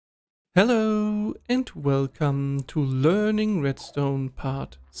Hello and welcome to Learning Redstone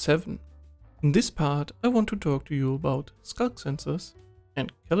Part 7. In this part I want to talk to you about Sculksensors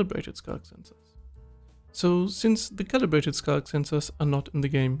and calibrated Sculksensors. So since the calibrated Sculksensors are not in the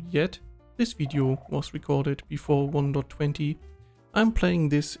game yet, this video was recorded before 1.20. I'm playing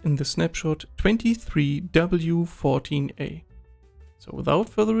this in the Snapshot 23W14A. So without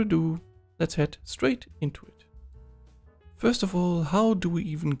further ado, let's head straight into it. First of all, how do we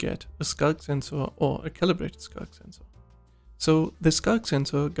even get a Sculksensor or a calibrated Sculksensor? So the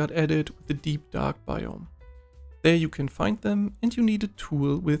Sculksensor got added with the deep dark biome. There you can find them and you need a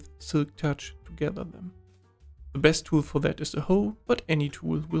tool with Silk Touch to gather them. The best tool for that is the hoe, but any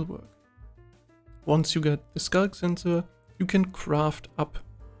tool will work. Once you get the Sculksensor, you can craft up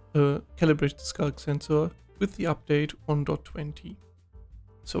a calibrated Sculksensor with the update 1.20.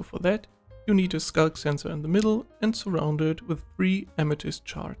 So for that, you need a Sculksensor in the middle and surrounded with 3 amethyst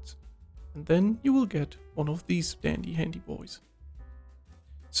shards. And then you will get one of these dandy handy boys.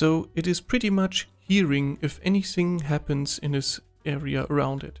 So it is pretty much hearing if anything happens in this area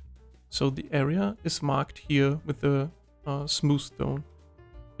around it. So the area is marked here with the smooth stone.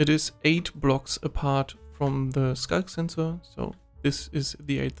 It is 8 blocks apart from the Sculksensor, so this is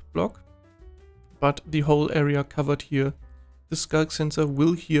the 8th block. But the whole area covered here, the Sculksensor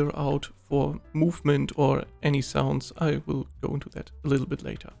will hear out for movement or any sounds. I will go into that a little bit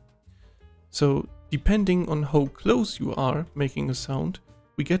later. So depending on how close you are making a sound,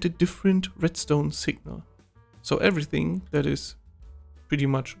 we get a different redstone signal. So everything that is pretty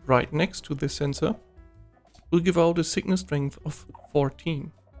much right next to this sensor will give out a signal strength of 14.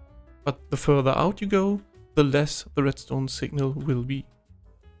 But the further out you go, the less the redstone signal will be.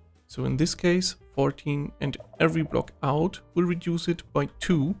 So in this case, 14, and every block out will reduce it by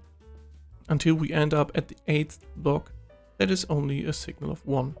 2 until we end up at the 8th block that is only a signal of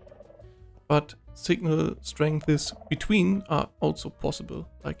 1. But signal strengths between are also possible,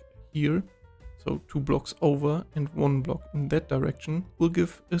 like here. So 2 blocks over and 1 block in that direction will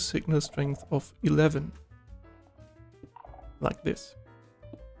give a signal strength of 11. Like this.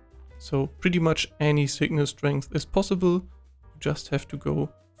 So pretty much any signal strength is possible, you just have to go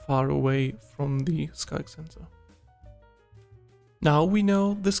far away from the Sculksensor. Now we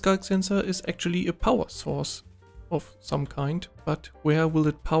know the Sculksensor is actually a power source of some kind, but where will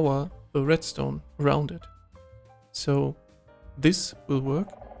it power the redstone around it? So this will work,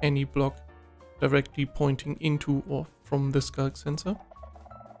 any block directly pointing into or from the Sculksensor,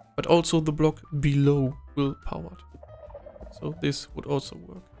 but also the block below will power it. So this would also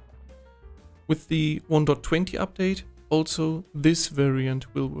work. With the 1.20 update, also this variant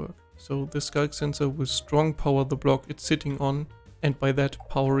will work. So the Sculksensor will strong power the block it's sitting on, and by that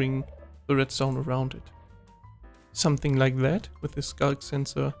powering the redstone around it. Something like that with the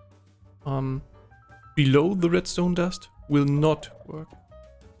Sculksensor below the redstone dust will not work.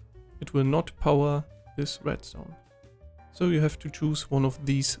 It will not power this redstone. So you have to choose one of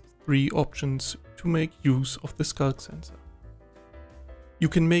these 3 options to make use of the Sculksensor. You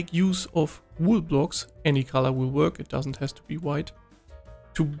can make use of wool blocks, any color will work, it doesn't have to be white,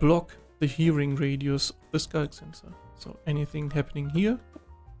 to block the hearing radius of the Sculksensor. So anything happening here,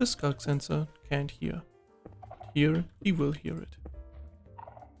 the Sculksensor can't hear. Here, he will hear it.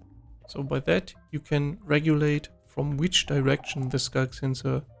 So by that, you can regulate from which direction the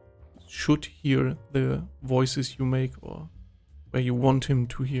Sculksensor should hear the voices you make, or where you want him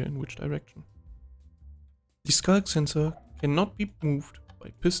to hear in which direction. The Sculksensor cannot be moved by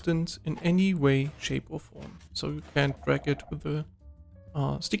pistons in any way, shape or form. So you can't drag it with a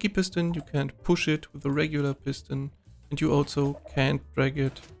sticky piston, you can't push it with a regular piston, and you also can't drag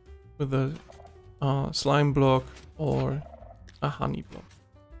it with a slime block or a honey block.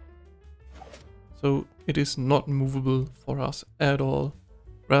 So it is not movable for us at all,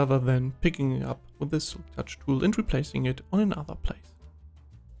 rather than picking it up with the Silk Touch tool and replacing it on another place.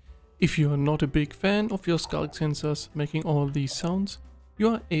 If you are not a big fan of your Sculksensors making all these sounds, you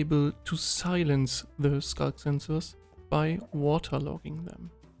are able to silence the Sculksensors by waterlogging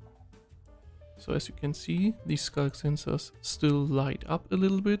them. So as you can see, these Sculksensors still light up a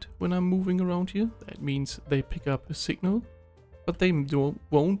little bit when I'm moving around here. That means they pick up a signal, but they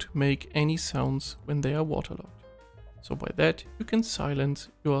won't make any sounds when they are waterlogged. So by that, you can silence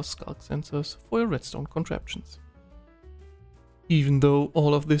your Sculksensors for your redstone contraptions. Even though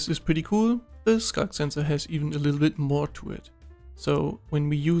all of this is pretty cool, the Sculksensor has even a little bit more to it. So when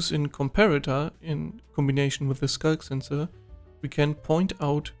we use in comparator in combination with the Sculksensor, we can point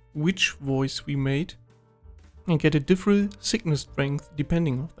out which voice we made and get a different signal strength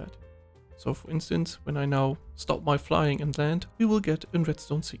depending on that. So for instance, when I now stop my flying and land, we will get a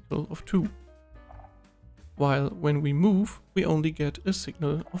redstone signal of 2. While when we move, we only get a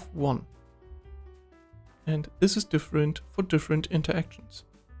signal of 1. And this is different for different interactions.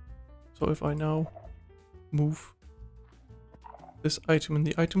 So if I now move this item in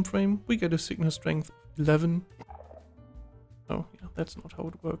the item frame, we get a signal strength of 11. Oh yeah, that's not how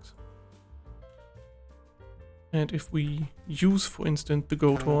it works. And if we use, for instance, the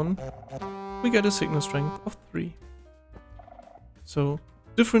goat horn, we get a signal strength of 3. So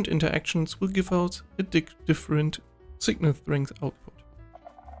different interactions will give out a different signal strength output.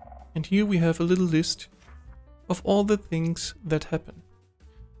 And here we have a little list of all the things that happen.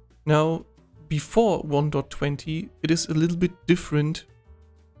 Now, before 1.20, it is a little bit different,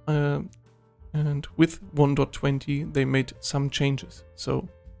 and with 1.20 they made some changes. So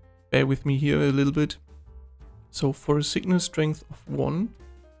bear with me here a little bit. So for a signal strength of 1,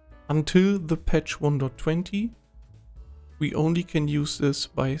 until the patch 1.20, we only can use this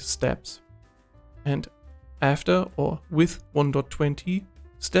by steps. And after or with 1.20,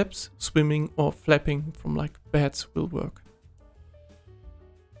 steps, swimming or flapping from like bats will work.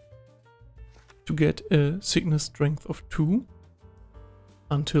 To get a signal strength of 2,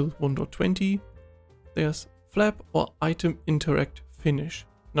 until 1.20, there's flap or item interact finish.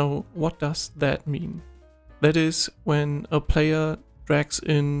 Now, what does that mean? That is when a player drags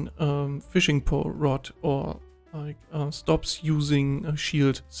in fishing pole rod or like stops using a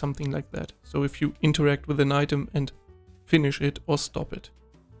shield, something like that. So if you interact with an item and finish it or stop it.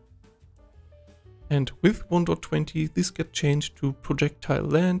 And with 1.20 this gets changed to projectile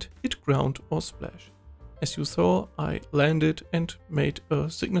land, hit ground or splash. As you saw, I landed and made a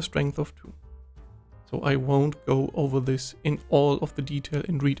signal strength of 2. So I won't go over this in all of the detail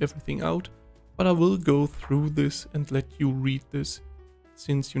and read everything out, but I will go through this and let you read this,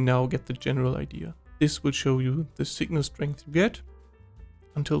 since you now get the general idea. This will show you the signal strength you get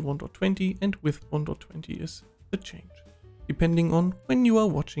until 1.20, and with 1.20 is the change, depending on when you are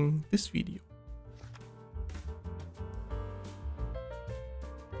watching this video.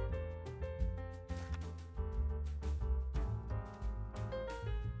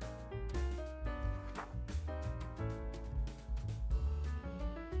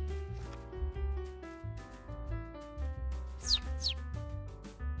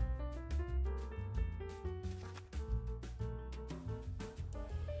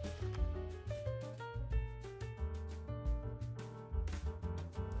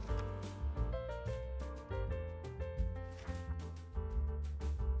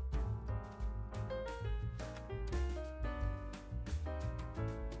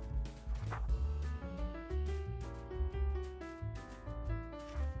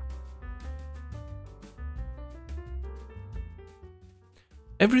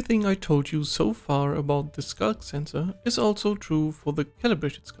 Everything I told you so far about the Sculksensor is also true for the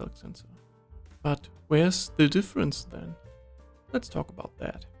calibrated Sculksensor. But where's the difference then? Let's talk about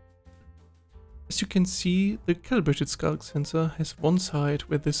that. As you can see, the calibrated Sculksensor has one side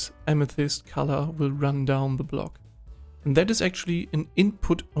where this amethyst color will run down the block. And that is actually an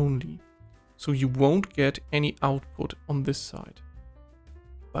input only, so you won't get any output on this side.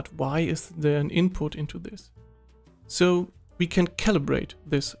 But why is there an input into this? So we can calibrate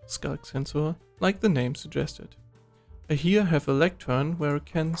this Sculksensor like the name suggested. I here have a lectern where I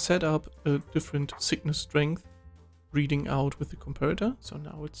can set up a different signal strength reading out with the comparator. So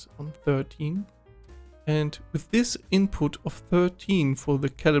now it's on 13. And with this input of 13 for the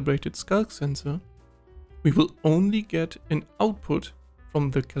calibrated Sculksensor, we will only get an output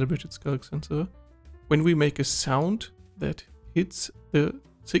from the calibrated Sculksensor when we make a sound that hits the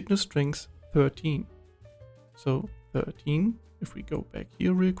signal strength 13. So 13, if we go back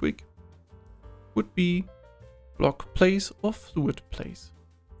here real quick, would be block place or fluid place,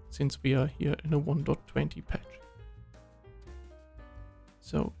 since we are here in a 1.20 patch.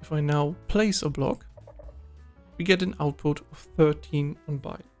 So if I now place a block, we get an output of 13 on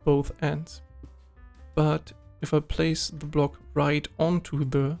both ends. But if I place the block right onto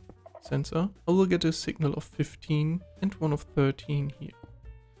the sensor, I will get a signal of 15 and one of 13 here.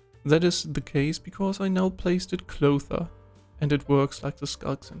 That is the case because I now placed it closer and it works like the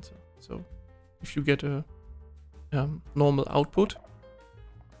Sculksensor. So if you get a normal output,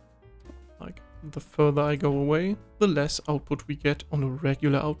 like the further I go away, the less output we get on a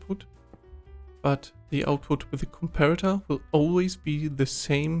regular output. But the output with the comparator will always be the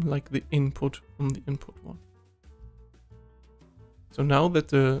same like the input from the input one. So now that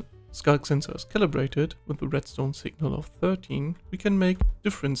the Sculksensor is calibrated with the redstone signal of 13, we can make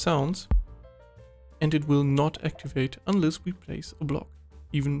different sounds, and it will not activate unless we place a block.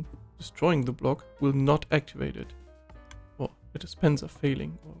 Even destroying the block will not activate it, or a dispenser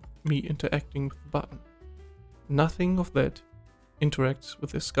failing, or me interacting with the button. Nothing of that interacts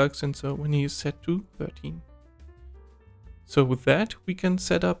with the Sculksensor when he is set to 13. So with that, we can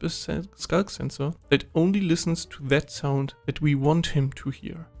set up a Sculksensor that only listens to that sound that we want him to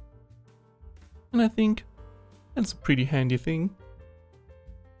hear. And I think that's a pretty handy thing.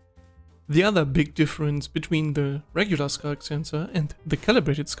 The other big difference between the regular Sculksensor and the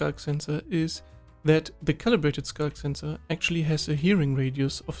calibrated Sculksensor is that the calibrated Sculksensor actually has a hearing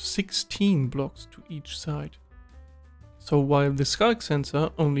radius of 16 blocks to each side. So while the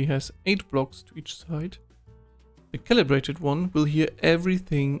Sculksensor only has 8 blocks to each side, the calibrated one will hear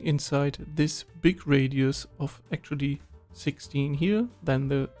everything inside this big radius of actually 16 here, then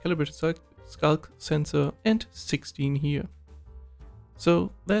the calibrated Sculksensor and 16 here.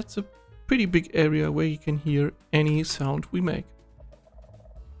 So that's a pretty big area where you can hear any sound we make.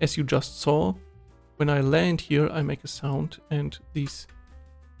 As you just saw, when I land here I make a sound and this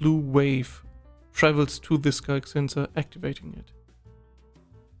blue wave travels to the Sculksensor, activating it.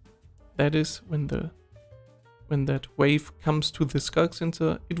 That is when that wave comes to the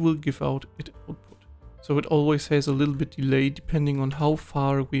Sculksensor, it will give out its output. So it always has a little bit delay depending on how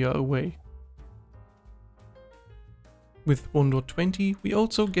far we are away. With 1.20 we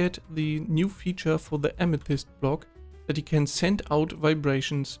also get the new feature for the amethyst block that you can send out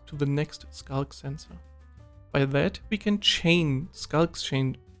vibrations to the next Sculksensor. By that we can chain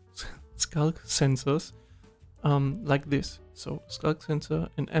Sculksensors like this. So Sculksensor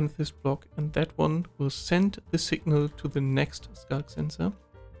and amethyst block, and that one will send the signal to the next Sculksensor.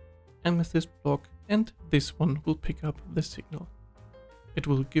 Amethyst block and this one will pick up the signal. It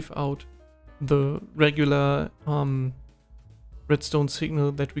will give out the regular redstone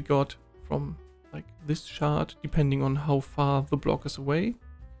signal that we got from like this shard, depending on how far the block is away,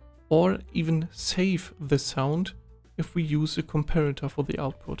 or even save the sound if we use a comparator for the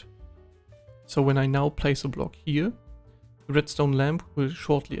output. So when I now place a block here, the redstone lamp will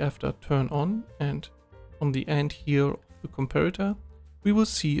shortly after turn on, and on the end here of the comparator we will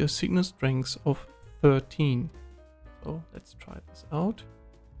see a signal strength of 13. So let's try this out.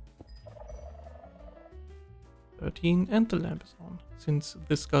 13, and the lamp is on, since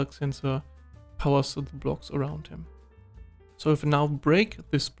the Sculksensor powers the blocks around him. So if I now break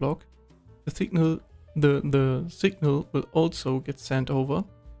this block, the signal will also get sent over,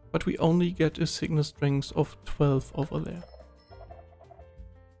 but we only get a signal strength of 12 over there.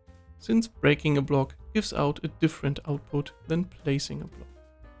 Since breaking a block gives out a different output than placing a block.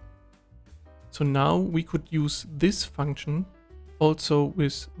 So now we could use this function also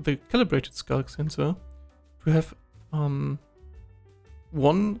with the calibrated Sculksensor to have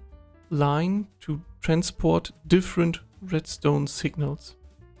one line to transport different redstone signals.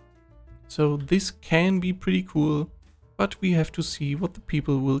 So this can be pretty cool, but we have to see what the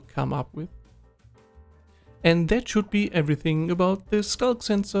people will come up with. And that should be everything about the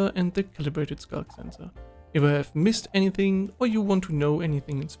Sculksensor and the calibrated Sculksensor. If I have missed anything or you want to know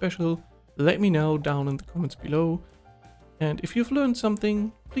anything in special, let me know down in the comments below. And if you've learned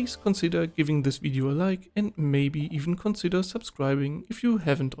something, please consider giving this video a like and maybe even consider subscribing if you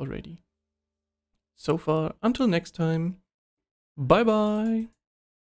haven't already. So far, until next time, bye bye!